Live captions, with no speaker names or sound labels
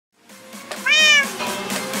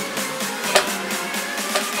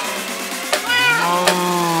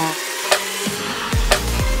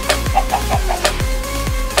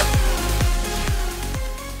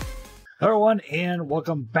and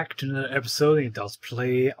welcome back to another episode of the Adults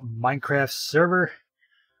Play Minecraft server.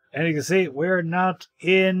 And you can see we're not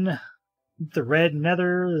in the red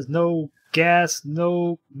nether. There's no gas,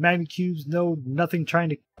 no magma cubes, no nothing trying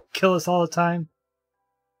to kill us all the time.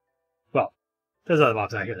 Well, there's other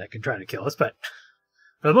mobs out here that can try to kill us, but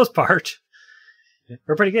for the most part,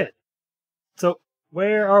 we're pretty good. So,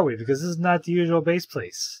 where are we? Because this is not the usual base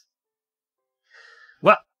place.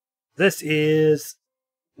 Well, this is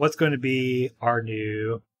what's going to be our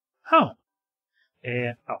new home.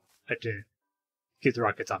 And, oh, I didn't keep the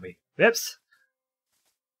rockets on me. Whoops.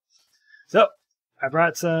 So, I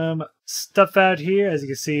brought some stuff out here. As you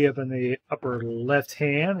can see up in the upper left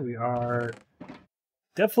hand, we are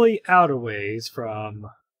definitely out a ways from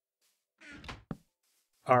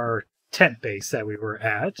our tent base that we were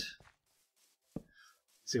at.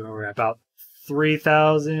 See where we're at, about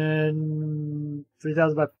 3,000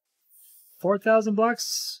 by 4,000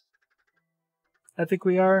 blocks, I think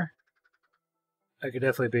we are. I could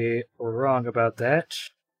definitely be wrong about that.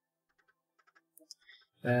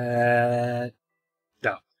 No.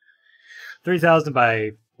 3,000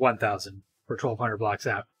 by 1,000. We're 1,200 blocks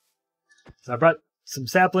out. So I brought some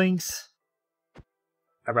saplings.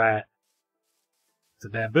 I brought some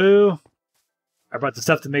bamboo. I brought the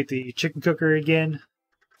stuff to make the chicken cooker again.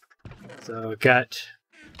 So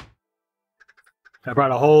I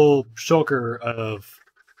brought a whole shulker of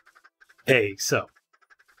eggs, so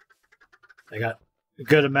I got a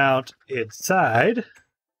good amount inside.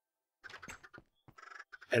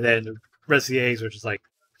 And then the rest of the eggs, which is like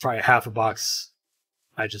probably half a box,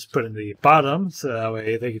 I just put in the bottom, so that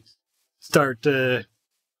way they could start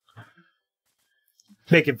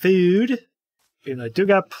making food. And I do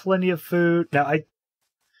got plenty of food. Now, I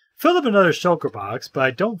filled up another shulker box, but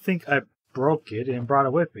I don't think I broke it and brought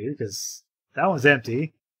it with me because that one's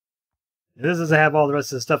empty. And this doesn't have all the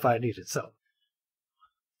rest of the stuff I needed, so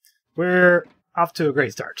we're off to a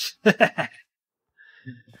great start. But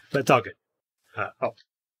it's all good. Oh,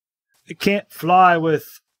 it can't fly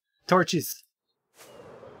with torches.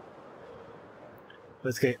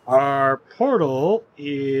 Let's get our portal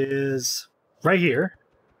is right here,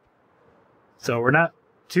 so we're not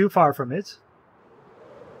too far from it.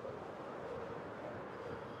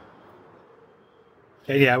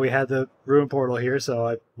 And yeah, we had the ruin portal here, so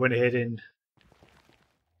I went ahead and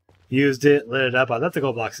used it, lit it up. I left the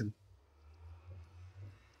gold blocks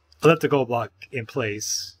block in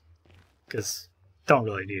place because don't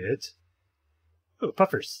really need it. Oh,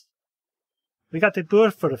 puffers! We got the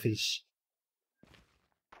bird for the fish.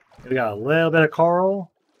 We got a little bit of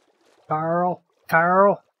coral,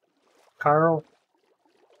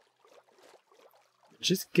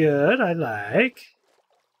 which is good. I like.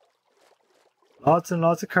 Lots and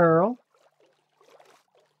lots of coral.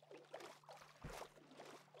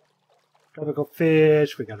 Tropical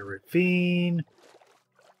fish. We got a ravine.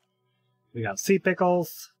 We got sea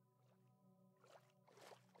pickles.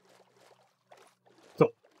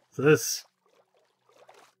 So this,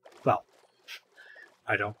 well,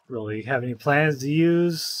 I don't really have any plans to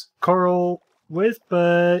use coral with,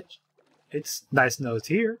 but it's nice to know it's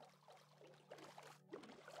here.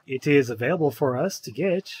 It is available for us to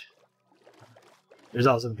get. There's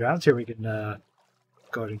also some drowns here we can go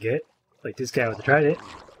ahead and get. Like this guy with the trident.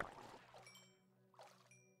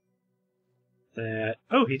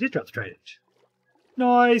 Oh, he did drop the trident.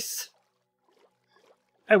 Nice!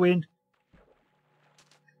 I win.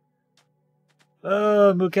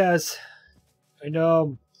 Oh, Mukas. I know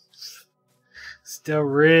I'm still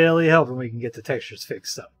really hoping we can get the textures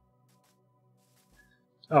fixed up.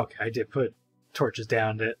 Okay, I did put torches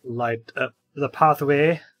down to light up the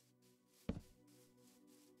pathway.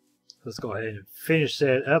 Let's go ahead and finish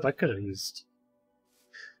that up. I could have used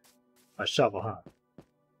a shovel, huh?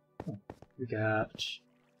 We got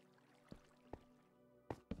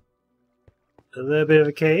a little bit of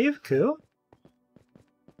a cave. Cool.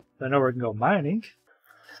 I know we can go mining.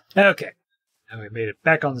 Okay. Now we made it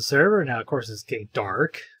back on the server. Now, of course, it's getting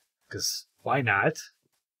dark. Because why not?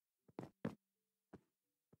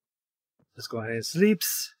 Let's go ahead and sleep.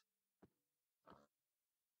 So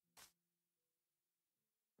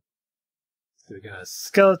we got a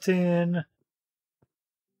skeleton.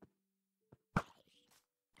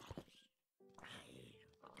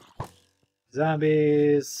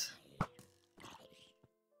 Zombies.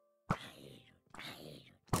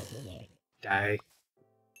 Die.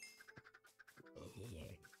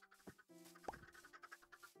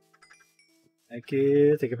 Thank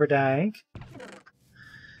you. Thank you for dying.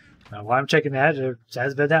 Now, while I'm checking that, it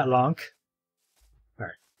hasn't been that long.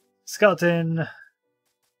 Alright. Skeleton.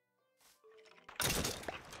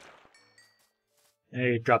 And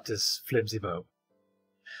he dropped his flimsy bow.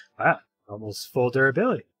 Wow, almost full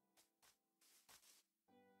durability.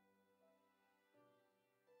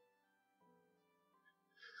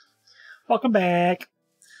 Welcome back.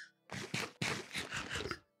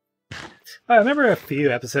 I remember a few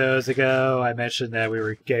episodes ago I mentioned that we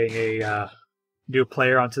were getting a new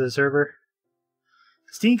player onto the server.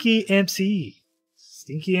 Stinky MC.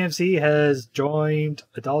 Stinky MC has joined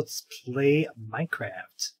Adults Play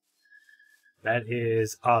Minecraft. That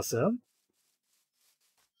is awesome.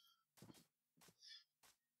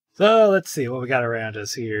 So let's see what we got around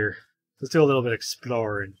us here. Let's do a little bit of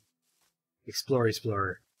exploring.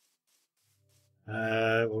 Explore.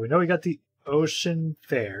 Well, we know we got the ocean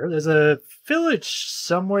there. There's a village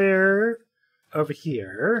somewhere over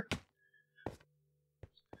here.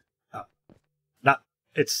 Oh,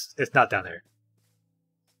 it's not down there.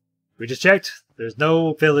 We just checked. There's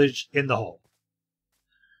no village in the hole.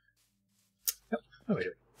 Oh, wait.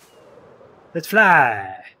 Let's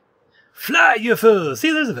fly. Fly, you fool!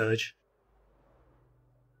 See, there's a village.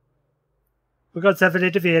 We got seven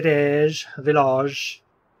at the village.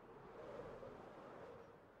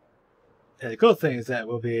 And the cool thing is that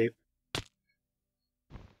we'll be...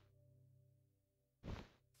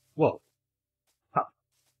 Whoa. Huh.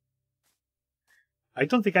 I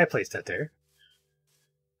don't think I placed that there.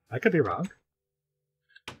 I could be wrong.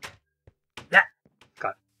 Yeah!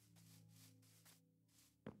 Got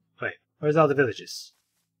it. Wait, where's all the villages?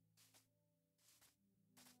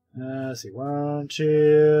 Let's see. 1,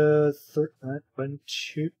 2, 3... 1,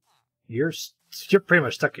 2... You're pretty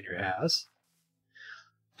much stuck in your house.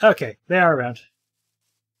 Okay, they are around.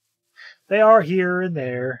 They are here and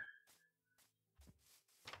there.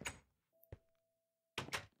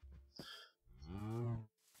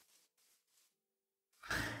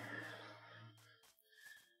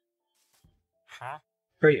 Huh?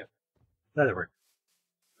 For you. That'll work.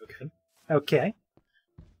 Okay. Okay.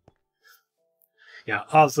 Yeah,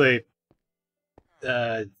 obviously,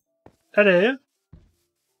 hello.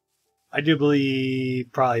 I do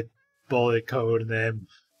believe probably bullet code and then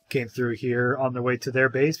came through here on their way to their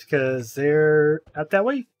base because they're out that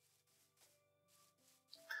way.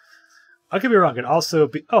 I could be wrong. It also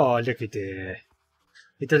be... Oh, look at the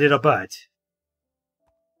little butt.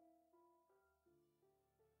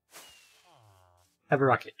 Have a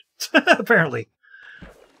rocket. Apparently.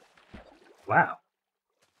 Wow.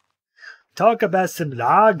 Talk about some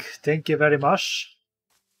log. Thank you very much.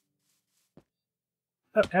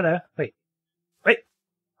 Oh, hello. Wait.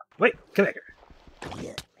 Come here.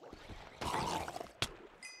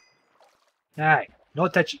 Alright. No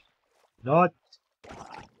touchy. No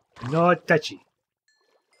touchy.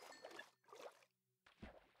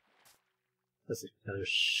 Let's see. Another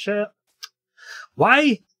shell.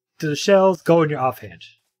 Why do the shells go in your offhand?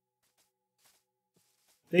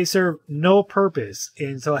 They serve no purpose,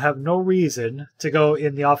 and so have no reason to go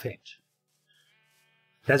in the offhand.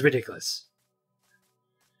 That's ridiculous.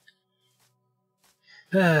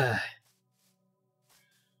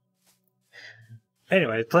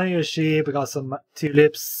 Anyway, plenty of sheep. We got some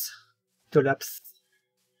tulips. Let's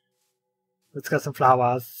get some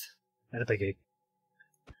flowers. And a big egg.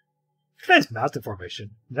 Nice mountain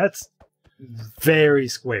formation. That's very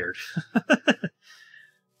squared.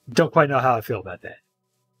 Don't quite know how I feel about that.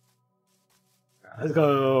 Let's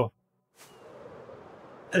go.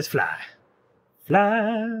 Let's fly.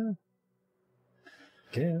 Fly.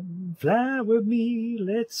 Come fly with me.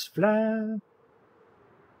 Let's fly.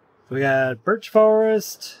 We got birch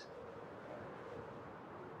forest.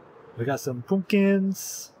 We got some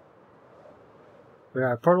pumpkins. We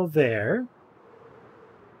got a portal there.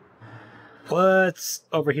 What's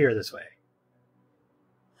over here this way?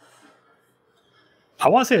 I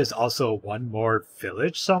want to say there's also one more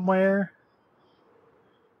village somewhere.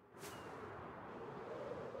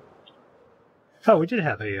 Oh, we did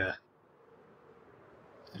have a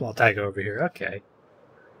small tiger over here. Okay.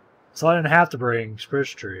 So I didn't have to bring spruce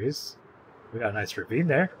trees. We got a nice ravine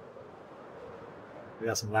there. We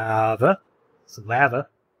got some lava.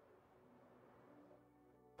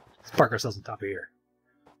 Let's park ourselves on top of here.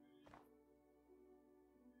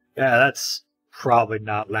 Yeah, that's probably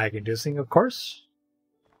not lag-inducing, of course.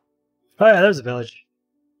 Oh yeah, there's a village.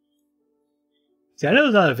 See, I know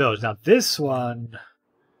there's not a village. Now this one,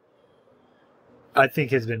 I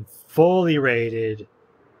think, has been fully raided.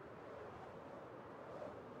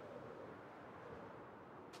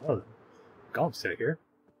 Oh, golem's still here.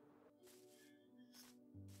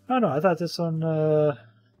 Oh no, I thought this one,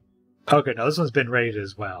 Okay, no, this one's been raided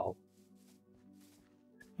as well.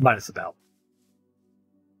 Minus the bell.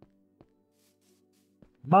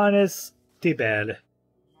 Minus the bed.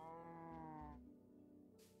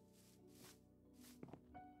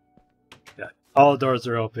 Yeah, all the doors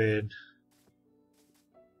are open.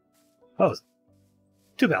 Oh,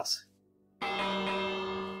 2 bells.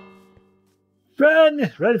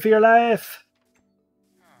 Run! Run for your life!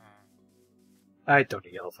 I don't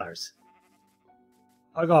need yellow flowers.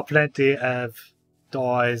 I got plenty of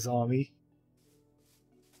dyes on me.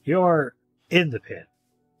 You're in the pit.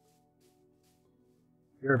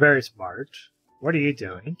 You're very smart. What are you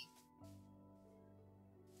doing?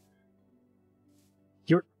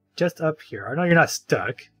 You're just up here. I know you're not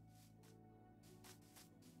stuck.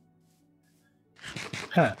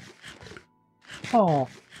 Huh. Oh.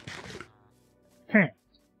 Huh.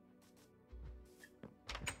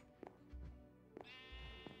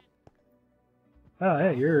 Oh,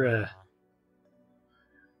 yeah, your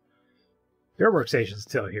workstation's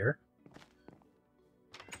still here.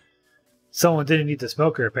 Someone didn't need the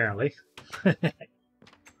smoker, apparently.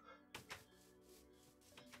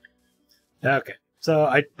 Okay, so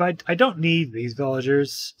I don't need these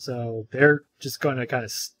villagers, so they're just going to kind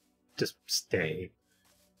of just stay.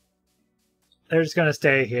 They're just going to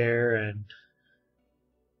stay here and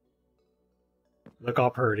look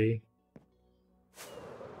all pretty.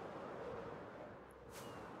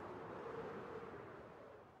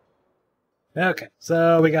 Okay,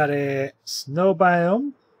 so we got a snow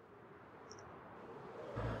biome.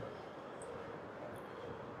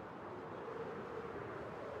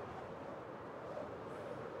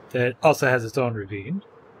 That also has its own ravine.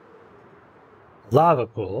 Lava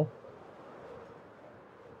pool.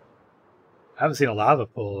 I haven't seen a lava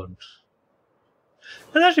pool in...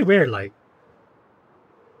 That's actually weird, like...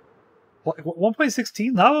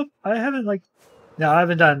 1.16 lava? I haven't, like... No, I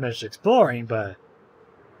haven't done much exploring, but...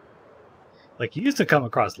 Like, you used to come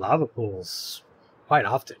across lava pools quite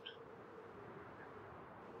often.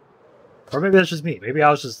 Or maybe that's just me. Maybe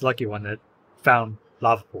I was just the lucky one that found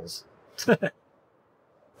lava pools. It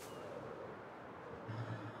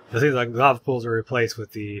seems like lava pools are replaced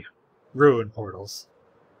with the ruin portals.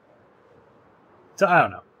 So I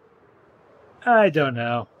don't know. I don't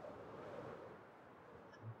know.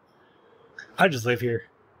 I just live here.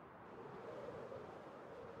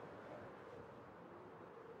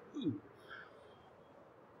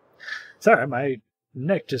 Sorry, my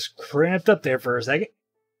neck just cramped up there for a second.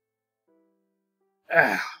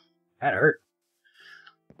 Ah, that hurt.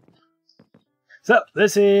 So,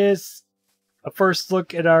 this is a first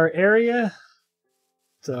look at our area.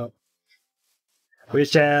 So, we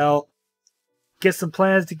shall get some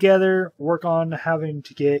plans together, work on having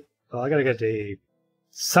to get... Well, I gotta get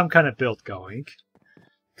some kind of build going.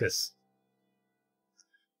 Because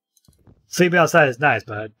sleeping outside is nice,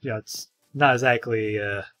 but, you know, it's not exactly...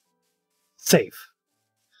 safe.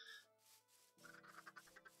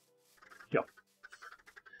 Yo.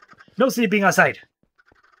 No sleeping outside.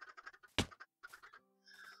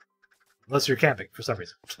 Unless you're camping for some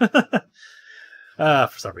reason. For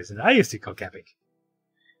some reason. I used to go camping.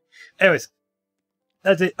 Anyways.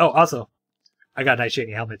 That's it. Oh, also. I got a nice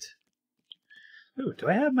shiny helmet. Ooh, do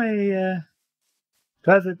I have my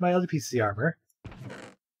other piece of the armor?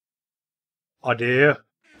 I do.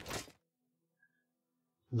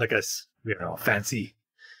 Look at us. We're all fancy.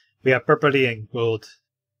 We have purpley and gold.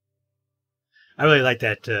 I really like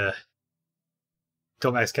that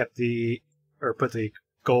Tomax kept put the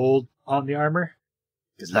gold on the armor.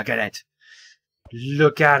 Because look at it.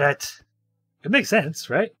 Look at it. It makes sense,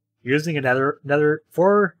 right? Using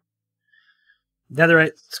for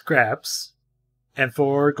netherite scraps and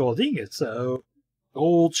for gold ingots. So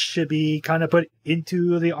gold should be kind of put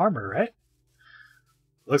into the armor, right?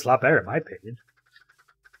 Looks a lot better in my opinion.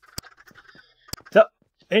 So,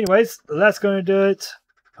 anyways, that's going to do it.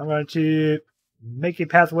 I'm going to make a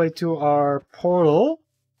pathway to our portal.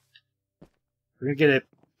 We're going to get a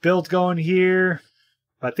build going here.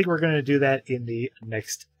 But I think we're going to do that in the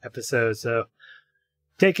next episode. So,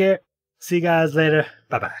 take care. See you guys later.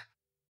 Bye-bye.